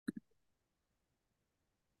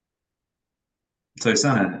So,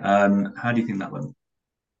 Sana, how do you think that went?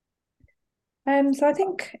 So I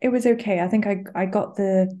think it was okay. I think I got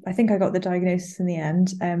the diagnosis in the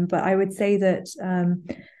end. But I would say that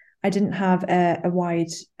I didn't have a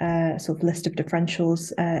wide sort of list of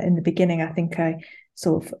differentials in the beginning. I think I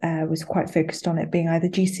sort of was quite focused on it being either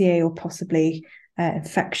GCA or possibly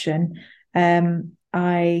infection.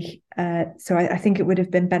 I think it would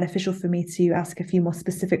have been beneficial for me to ask a few more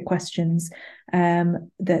specific questions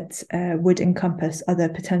that would encompass other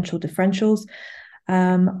potential differentials.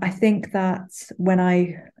 I think that when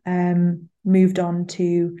I moved on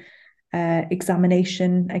to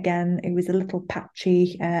examination again, it was a little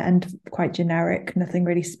patchy and quite generic, nothing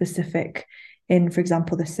really specific in, for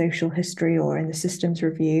example, the social history or in the systems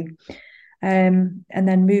review. And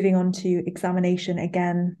then moving on to examination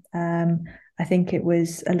again, I think it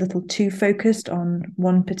was a little too focused on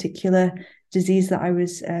one particular disease that I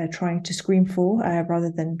was trying to screen for,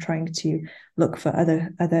 rather than trying to look for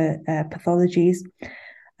other pathologies.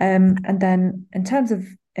 And then in terms of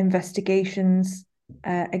investigations,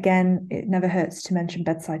 again, it never hurts to mention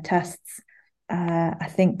bedside tests. I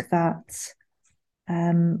think that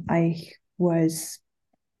I was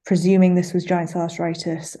presuming this was giant cell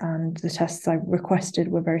arteritis, and the tests I requested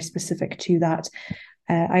were very specific to that.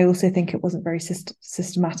 I also think it wasn't very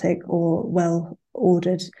systematic or well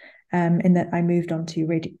ordered, in that I moved on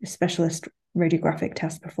to specialist radiographic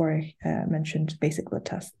tests before I mentioned basic blood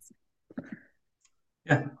tests.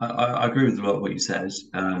 Yeah, I agree with a lot of what you said.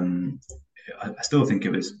 I still think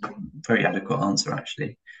it was a very adequate answer,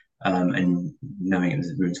 actually. And knowing it was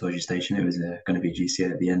a rheumatology station, it was going to be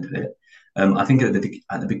GCA at the end of it. I think at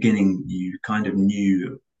the beginning, you kind of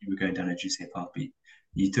knew you were going down a GCA path, but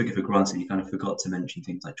you took it for granted. You kind of forgot to mention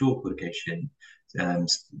things like jaw claudication.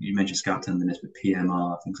 You mentioned scalp tenderness with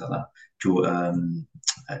PMR, things like that, jaw,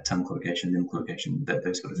 tongue claudication, limb claudication,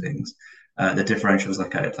 those sort of things. The differentials,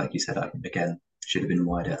 like you said, again, should have been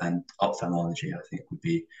wider, and ophthalmology, I think, would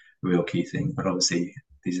be a real key thing. But obviously,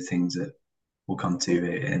 these are things that we'll come to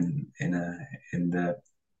in the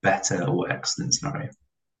better or excellent scenario.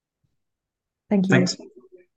 Thank you. Thanks.